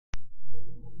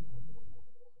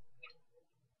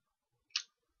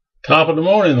Top of the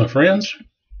morning, my friends.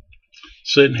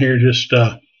 Sitting here just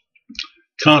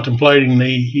contemplating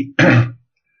the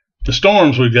the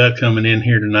storms we've got coming in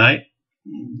here tonight.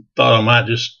 Thought I might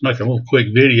just make a little quick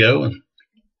video and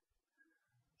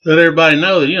let everybody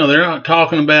know that they're not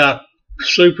talking about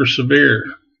super severe,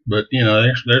 but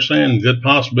they're saying good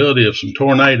possibility of some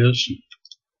tornadoes,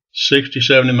 60,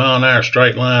 70 mile an hour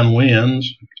straight line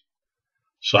winds.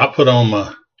 So I put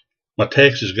on my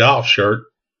Texas golf shirt.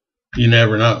 You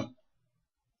never know.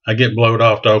 I get blowed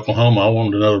off to Oklahoma. I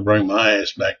wanted to know to bring my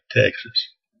ass back to Texas.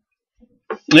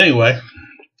 Anyway,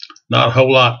 not a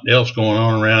whole lot else going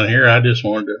on around here. I just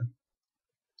wanted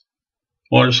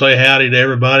to say howdy to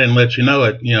everybody and let you know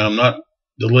it. I'm not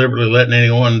deliberately letting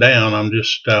anyone down. I'm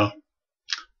just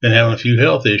been having a few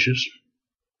health issues,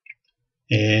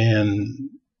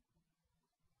 and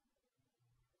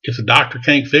if the doctor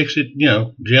can't fix it,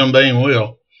 Jim Beam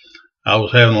will. I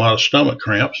was having a lot of stomach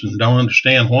cramps and don't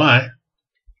understand why.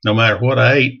 No matter what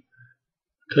I ate,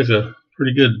 took a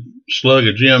pretty good slug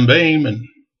of Jim Beam and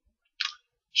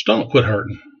stomach quit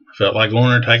hurting. I felt like going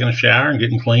there, taking a shower and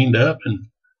getting cleaned up, and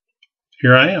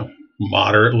here I am,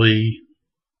 moderately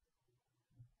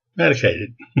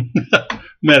medicated.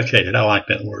 Medicated, I like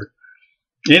that word.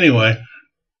 Anyway,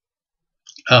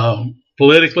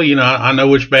 politically, I know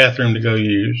which bathroom to go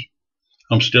use.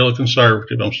 I'm still a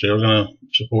conservative. I'm still going to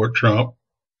support Trump.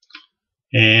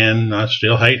 And I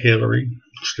still hate Hillary.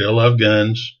 Still love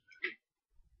guns.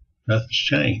 Nothing's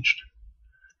changed.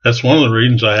 That's one of the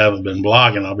reasons I haven't been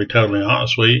blogging. I'll be totally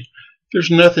honest with you.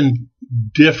 There's nothing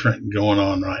different going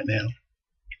on right now.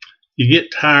 You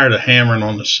get tired of hammering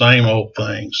on the same old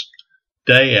things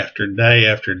day after day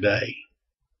after day.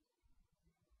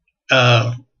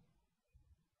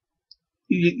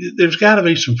 There's got to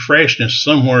be some freshness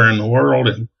somewhere in the world,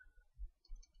 and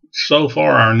so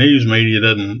far our news media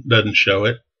doesn't show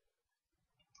it.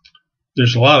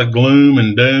 There's a lot of gloom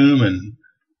and doom and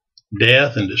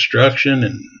death and destruction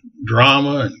and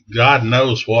drama and God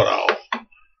knows what all.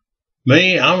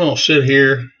 Me, I'm going to sit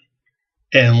here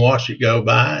and watch it go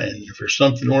by, and if there's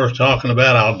something worth talking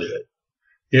about, I'll do it.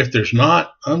 If there's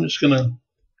not, I'll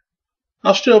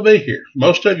still be here.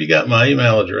 Most of you got my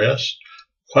email address.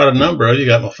 Quite a number of you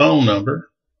got my phone number.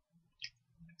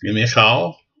 Give me a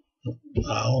call.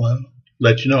 I'll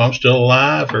let you know I'm still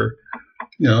alive, or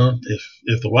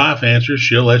if the wife answers,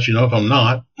 she'll let you know if I'm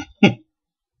not.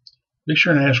 Be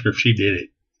sure and ask her if she did it,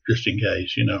 just in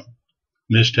case.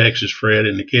 Miss TexasFred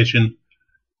in the kitchen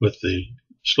with the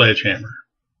sledgehammer.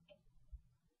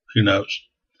 Who knows?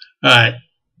 All right,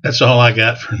 that's all I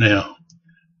got for now.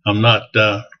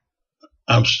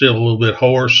 I'm still a little bit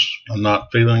hoarse. I'm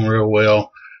not feeling real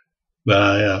well, but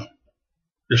I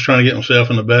just trying to get myself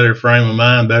in a better frame of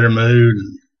mind, better mood,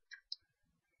 and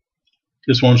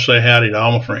just want to say howdy to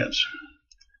all my friends.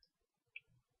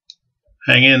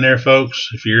 Hang in there, folks.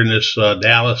 If you're in this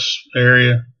Dallas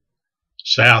area,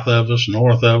 south of us,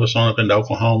 north of us, on up into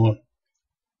Oklahoma,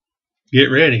 get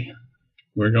ready.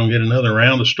 We're going to get another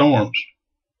round of storms.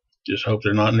 Just hope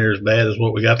they're not near as bad as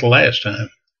what we got the last time.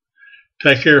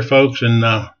 Take care, folks, and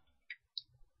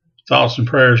thoughts and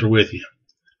prayers are with you.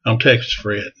 I'm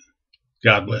TexasFred.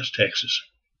 God bless Texas.